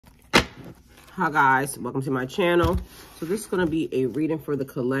Hi guys, welcome to my channel. So this is going to be a reading for the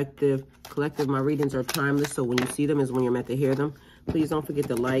collective. My readings are timeless, so when you see them is when you're meant to hear them. Please don't forget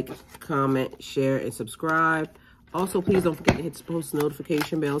to like, comment, share, and subscribe. Also, please don't forget to hit the post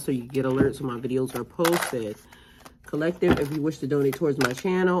notification bell so you get alerts when my videos are posted. Collective, if you wish to donate towards my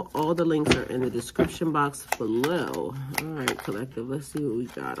channel, all the links are in the description box below. All right, collective, let's see what we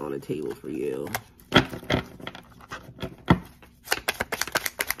got on the table for you.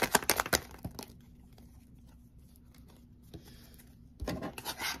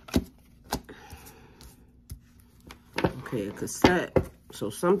 Okay, a cassette. So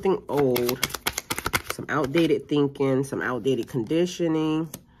something old, some outdated thinking, some outdated conditioning,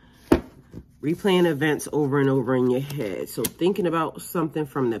 replaying events over and over in your head. So thinking about something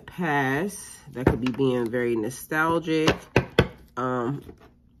from the past that could be being very nostalgic.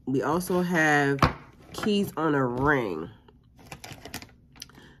 We also have keys on a ring.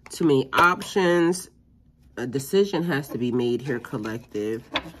 Too many options. A decision has to be made here, collective.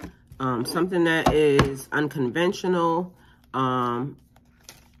 Something that is unconventional.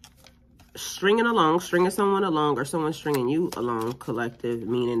 Stringing someone along, or someone stringing you along, collective,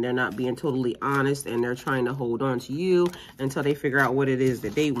 meaning they're not being totally honest and they're trying to hold on to you until they figure out what it is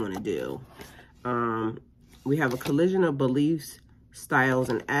that they want to do. We have a collision of beliefs, styles,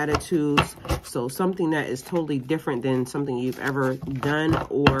 and attitudes. So something that is totally different than something you've ever done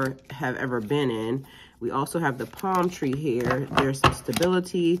or have ever been in. We also have the palm tree here. There's some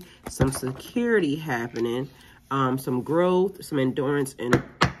stability, some security happening, some growth, some endurance, and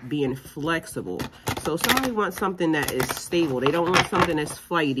being flexible. So somebody wants something that is stable. They don't want something that's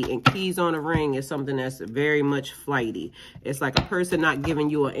flighty. And keys on a ring is something that's very much flighty. It's like a person not giving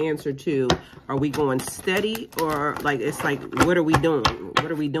you an answer to, are we going steady? Or like, it's like, what are we doing?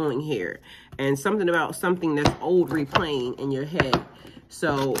 What are we doing here? And something about something that's old replaying in your head.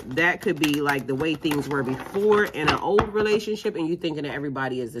 So that could be like the way things were before in an old relationship and you thinking that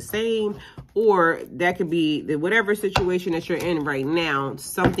everybody is the same. Or that could be the whatever situation that you're in right now,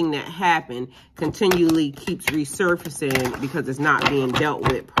 something that happened continually keeps resurfacing because it's not being dealt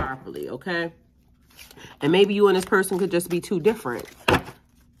with properly, okay? And maybe you and this person could just be too different.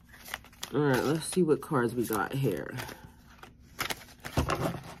 All right, let's see what cards we got here.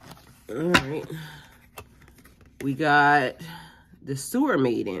 All right. We got the sewer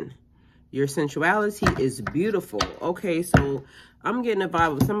maiden. Your sensuality is beautiful. Okay, so I'm getting a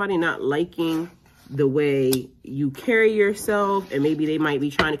vibe of somebody not liking the way you carry yourself, and maybe they might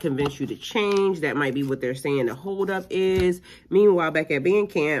be trying to convince you to change. That might be what they're saying the holdup is. Meanwhile, back at band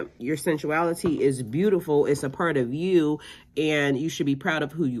camp, your sensuality is beautiful. It's a part of you, and you should be proud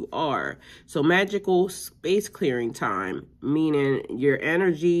of who you are. So magical space clearing time, meaning your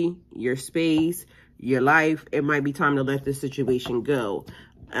energy, your space, your life, it might be time to let this situation go.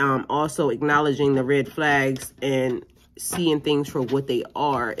 Also acknowledging the red flags and seeing things for what they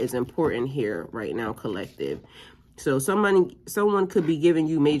are is important here right now, collective. So someone could be giving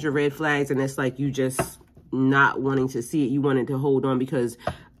you major red flags and it's like you just not wanting to see it. You wanted to hold on because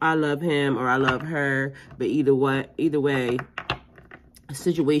I love him or I love her. But either way, the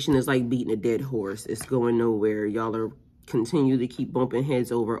situation is like beating a dead horse. It's going nowhere. Y'all are continue to keep bumping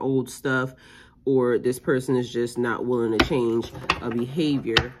heads over old stuff, or this person is just not willing to change a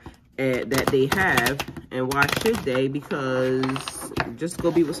behavior that they have. And why should they? Because just go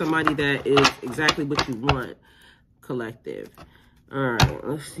be with somebody that is exactly what you want, collective. All right,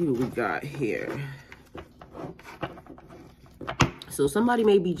 let's see what we got here. So somebody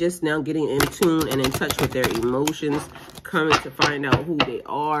may be just now getting in tune and in touch with their emotions, coming to find out who they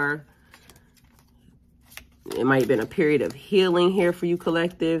are. It might have been a period of healing here for you,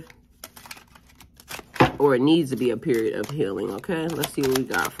 collective. Or it needs to be a period of healing, okay? Let's see what we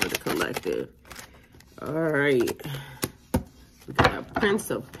got for the collective. All right. We got a Prince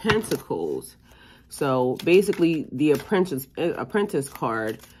of Pentacles. So basically the apprentice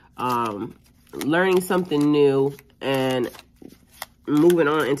card, learning something new and moving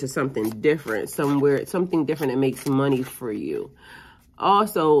on into something different, something different that makes money for you.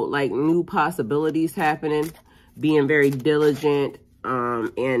 Also, like new possibilities happening, being very diligent,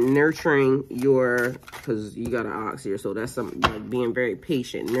 and nurturing your, because you got an ox here, so that's something like being very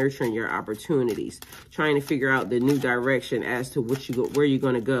patient, nurturing your opportunities, trying to figure out the new direction as to where you're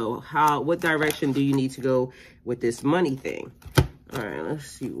going to go, what direction do you need to go with this money thing. All right, let's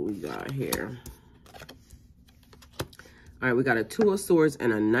see what we got here. All right, we got a Two of Swords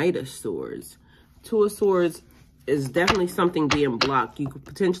and a Knight of Swords. Two of Swords is definitely something being blocked. You could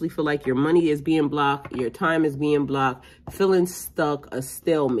potentially feel like your money is being blocked, your time is being blocked, feeling stuck, a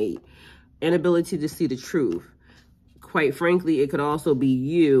stalemate, inability to see the truth. quite frankly, it could also be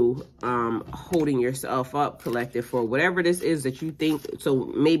you holding yourself up, collective, for whatever this is that you think. So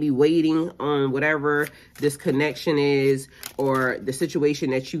maybe waiting on whatever this connection is, or the situation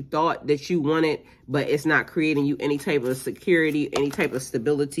that you thought that you wanted, but it's not creating you any type of security, any type of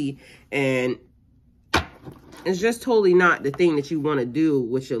stability. And it's just totally not the thing that you want to do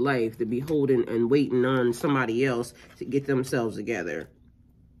with your life, to be holding and waiting on somebody else to get themselves together.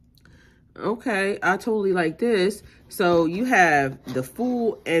 Okay, I totally like this. So you have the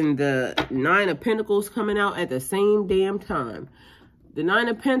Fool and the Nine of Pentacles coming out at the same damn time. The Nine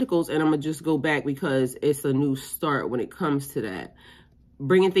of Pentacles, and I'm going to just go back because it's a new start when it comes to that.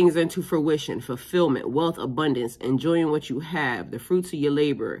 Bringing things into fruition, fulfillment, wealth, abundance, enjoying what you have, the fruits of your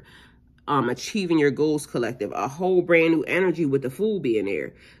labor, achieving your goals, collective. A whole brand new energy with the Fool being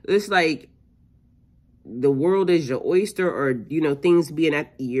there. It's like the world is your oyster, or, you know, things being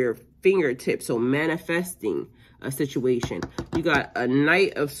at your fingertips. So manifesting a situation. You got a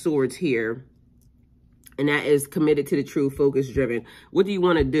Knight of Swords here, and that is committed to the truth, focus driven. What do you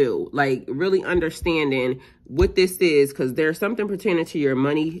want to do? Like really understanding what this is, because there's something pertaining to your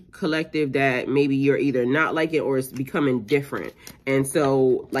money, collective, that maybe you're either not liking or it's becoming different. And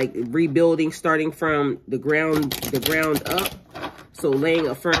so like rebuilding, starting from the ground up. So laying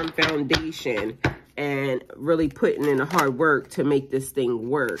a firm foundation and really putting in the hard work to make this thing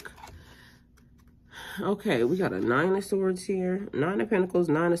work. Okay, we got a Nine of Swords here. Nine of Pentacles,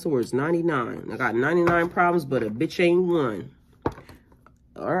 Nine of Swords, 99. I got 99 problems, but a bitch ain't one.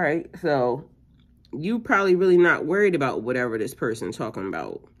 All right, so you probably really not worried about whatever this person's talking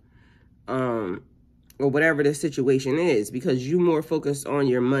about. Or whatever the situation is, because you more focused on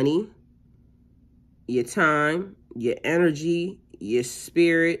your money, your time, your energy, your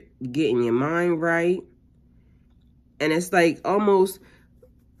spirit, getting your mind right. And it's like almost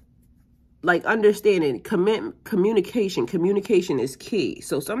like understanding communication. Communication is key.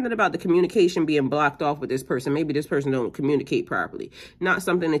 So something about the communication being blocked off with this person. Maybe this person don't communicate properly. Not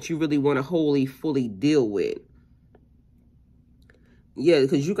something that you really want to wholly, fully deal with. Yeah,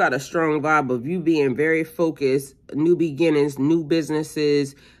 because you got a strong vibe of you being very focused, new beginnings, new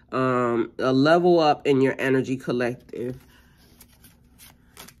businesses, a level up in your energy, collective.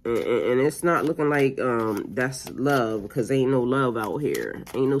 And it's not looking like that's love, because ain't no love out here.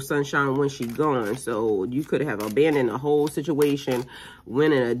 Ain't no sunshine when she gone. So you could have abandoned the whole situation,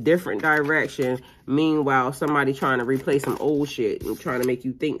 went in a different direction. Meanwhile, somebody trying to replace some old shit and trying to make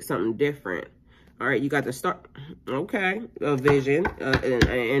you think something different. All right, you got to start. Okay, a vision.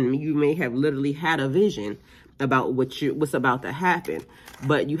 And you may have literally had a vision about what's about to happen,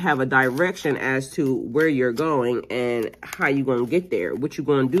 but you have a direction as to where you're going and how you're going to get there, what you're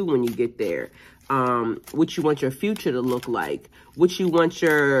going to do when you get there, what you want your future to look like, what you want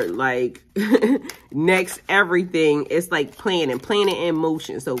your, like, next everything. It's like planning in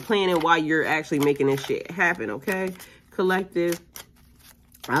motion. So planning while you're actually making this shit happen, okay? Collective,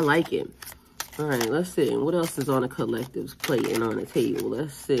 I like it. All right, let's see. What else is on the collective's plate and on the table?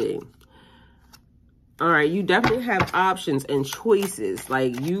 Let's see. All right, you definitely have options and choices.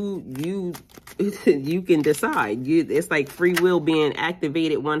 Like you can decide. It's like free will being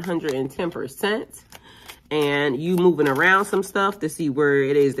activated 110%. And you moving around some stuff to see where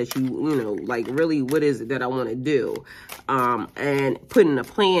it is that you know, like really what is it that I want to do. And putting a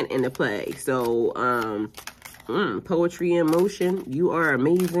plan into play. So, poetry in motion. You are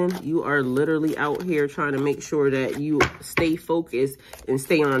amazing. You are literally out here trying to make sure that you stay focused and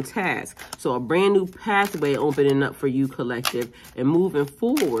stay on task. So a brand new pathway opening up for you, collective, and moving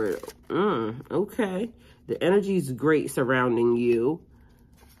forward. Okay. The energy is great surrounding you.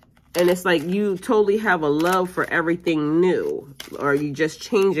 And it's like you totally have a love for everything new, or you just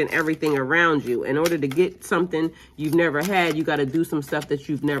changing everything around you. In order to get something you've never had, you got to do some stuff that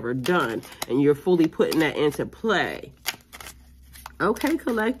you've never done, and you're fully putting that into play. Okay,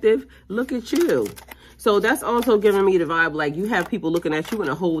 collective, look at you. So that's also giving me the vibe like you have people looking at you in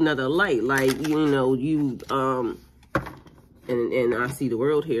a whole nother light. Like, you know, you, and I see the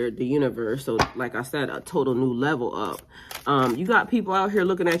world here, the universe. So like I said, a total new level up. You got people out here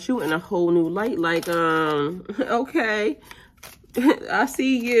looking at you in a whole new light. Like, okay, I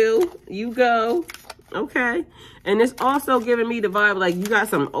see you, you go. Okay. And it's also giving me the vibe like you got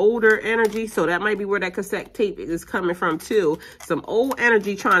some older energy. So that might be where that cassette tape is coming from too. Some old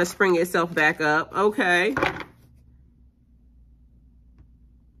energy trying to spring itself back up. Okay.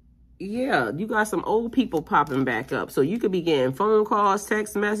 Yeah, you got some old people popping back up. So you could be getting phone calls,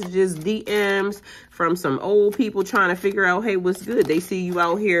 text messages, DMs from some old people trying to figure out, hey, what's good? They see you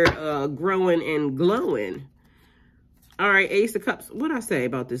out here growing and glowing. All right, Ace of Cups. What I say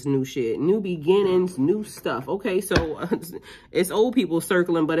about this new shit? New beginnings, new stuff. Okay, so it's old people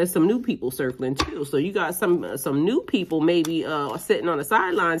circling, but it's some new people circling too. So you got some new people maybe sitting on the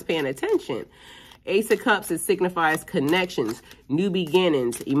sidelines paying attention. Ace of Cups, it signifies connections, new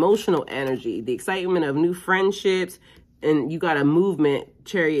beginnings, emotional energy, the excitement of new friendships, and you got a movement,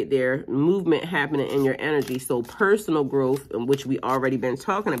 Chariot there, movement happening in your energy. So personal growth, which we already been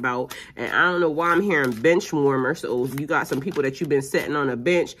talking about. And I don't know why I'm hearing bench warmer. So you got some people that you've been sitting on a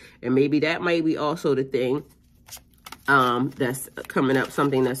bench, and maybe that might be also the thing that's coming up,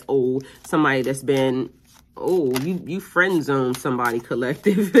 something that's old, somebody that's been, oh, you friend zone somebody,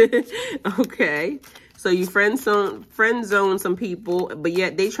 collective. Okay. So you friend zone some people, but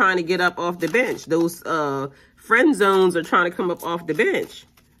yet they trying to get up off the bench. Those friend zones are trying to come up off the bench.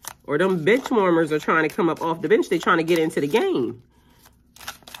 Or them bench warmers are trying to come up off the bench. They trying to get into the game.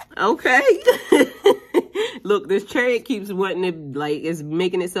 Okay. Look, this Chariot keeps wanting to, like, it's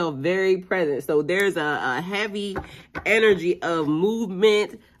making itself very present. So there's a heavy energy of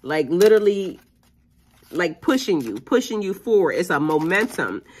movement, like literally, like pushing you forward. It's a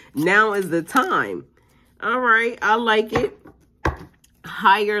momentum. Now is the time. All right, I like it.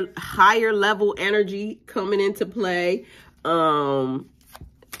 Higher level energy coming into play.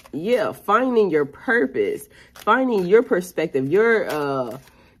 Yeah, finding your purpose, finding your perspective, your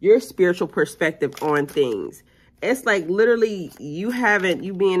spiritual perspective on things. It's like literally you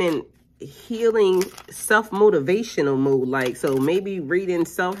being in healing self-motivational mode. Like, so maybe reading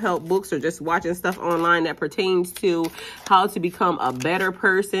self-help books or just watching stuff online that pertains to how to become a better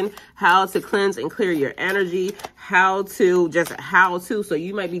person, how to cleanse and clear your energy, how to. So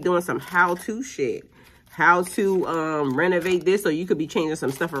you might be doing some how-to shit. How to renovate this, or you could be changing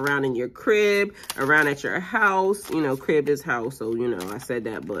some stuff around in your crib, around at your house. You know, crib is house, so you know I said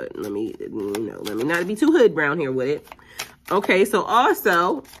that, but let me not be too hood brown here with it. Okay, so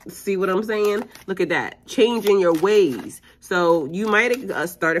also, see what I'm saying? Look at that, changing your ways. So you might have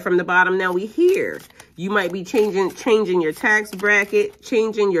started from the bottom. Now we here. You might be changing your tax bracket,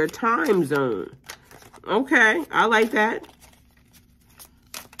 changing your time zone. Okay, I like that.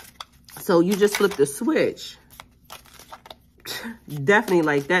 So you just flip the switch. Definitely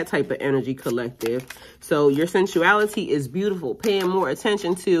like that type of energy, collective. So your sensuality is beautiful. Paying more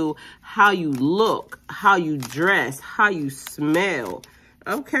attention to how you look, how you dress, how you smell.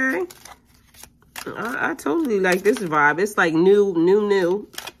 Okay. I totally like this vibe. It's like new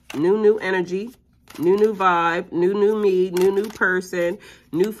energy. New vibe, new me, new person,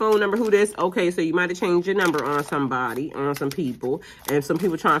 new phone number. Who this? Okay, so you might have changed your number on somebody, on some people, and some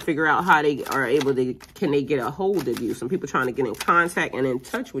people trying to figure out how they are able to, can they get a hold of you? Some people trying to get in contact and in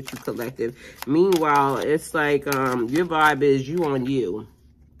touch with you, collective. Meanwhile, it's like your vibe is you on you.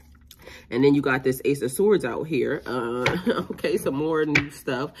 And then you got this Ace of Swords out here. Okay, some more new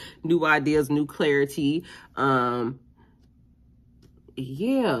stuff, new ideas, new clarity.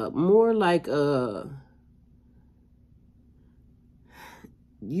 Yeah, more like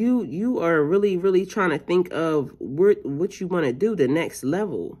you are really trying to think of what you want to do, the next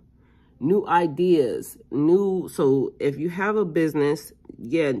level, new ideas, so if you have a business,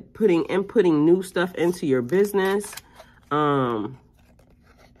 yeah, inputting new stuff into your business. I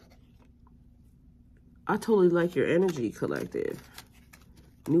totally like your energy, collective.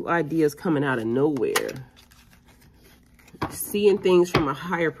 New ideas coming out of nowhere. Seeing things from a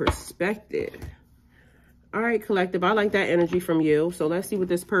higher perspective. All right, collective, I like that energy from you. So let's see what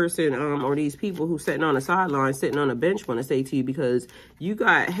this person or these people who sitting on the sideline, sitting on a bench want to say to you, because you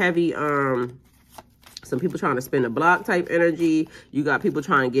got heavy some people trying to spin a block type energy. You got people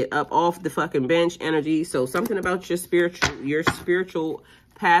trying to get up off the fucking bench energy. So something about your spiritual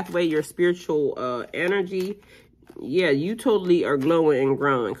pathway, your spiritual energy. Yeah, you totally are glowing and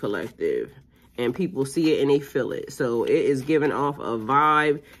growing, collective. And people see it and they feel it. So it is giving off a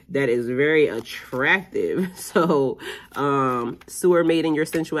vibe that is very attractive. So sewer maiden, your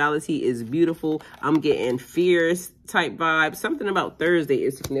sensuality is beautiful. I'm getting fierce type vibe. Something about Thursday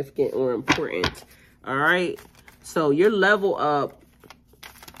is significant or important. All right. So your level up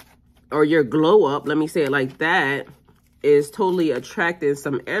or your glow up, let me say it like that, is totally attracting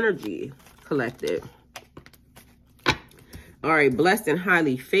some energy, collective. All right, blessed and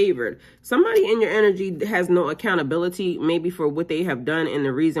highly favored. Somebody in your energy has no accountability, maybe for what they have done and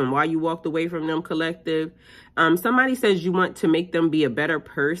the reason why you walked away from them, collective. Somebody says you want to make them be a better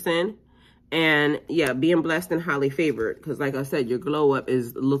person. And yeah, being blessed and highly favored. Because like I said, your glow up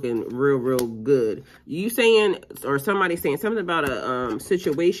is looking real, real good. You saying, or somebody saying something about a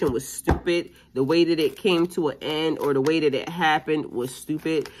situation was stupid. The way that it came to an end or the way that it happened was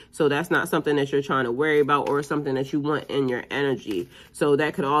stupid. So that's not something that you're trying to worry about or something that you want in your energy. So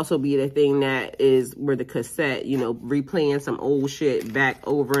that could also be the thing that is where the cassette, you know, replaying some old shit back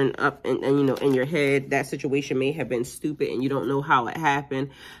over and up and you know, in your head. That situation may have been stupid and you don't know how it happened.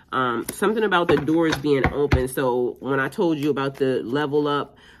 Something about the doors being open. So when I told you about the level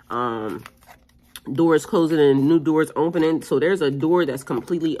up, doors closing and new doors opening. So there's a door that's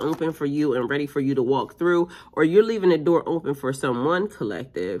completely open for you and ready for you to walk through, or you're leaving the door open for someone,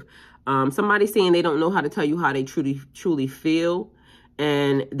 collective. Somebody saying they don't know how to tell you how they truly feel,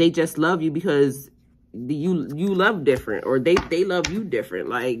 and they just love you because you love different, or they love you different.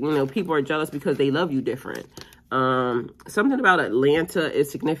 Like, you know, people are jealous because they love you different. Something about Atlanta is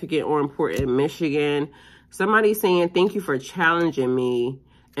significant or important. Michigan. Somebody saying, thank you for challenging me.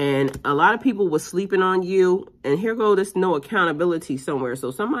 And a lot of people was sleeping on you. And here go this no accountability somewhere.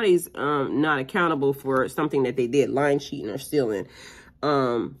 So somebody's not accountable for something that they did, lying, cheating, or stealing.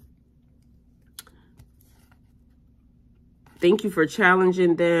 Thank you for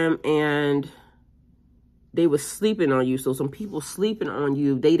challenging them. And they were sleeping on you. So some people sleeping on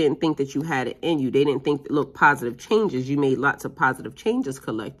you, they didn't think that you had it in you. They didn't think, look, positive changes. You made lots of positive changes,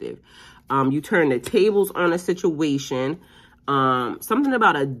 collective. You turned the tables on a situation. Something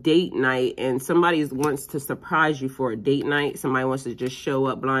about a date night, and somebody wants to surprise you for a date night. Somebody wants to just show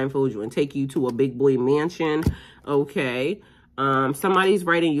up, blindfold you, and take you to a big boy mansion. Okay. Somebody's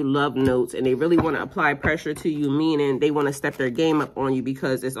writing you love notes, and they really want to apply pressure to you, meaning they want to step their game up on you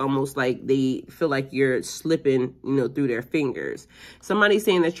because it's almost like they feel like you're slipping, you know, through their fingers. Somebody's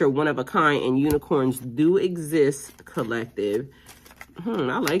saying that you're one of a kind and unicorns do exist, collective. I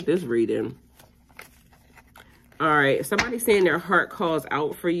like this reading. All right, somebody's saying their heart calls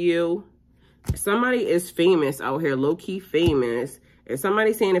out for you. Somebody is famous out here, low-key famous. And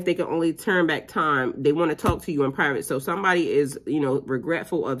somebody's saying if they can only turn back time, they want to talk to you in private. So somebody is, you know,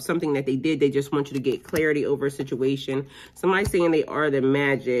 regretful of something that they did. They just want you to get clarity over a situation. Somebody's saying they are the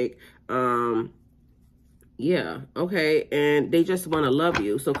magic. Yeah, okay. And they just want to love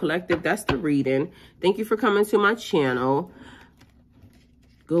you. So collective, that's the reading. Thank you for coming to my channel.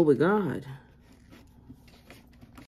 Go with God.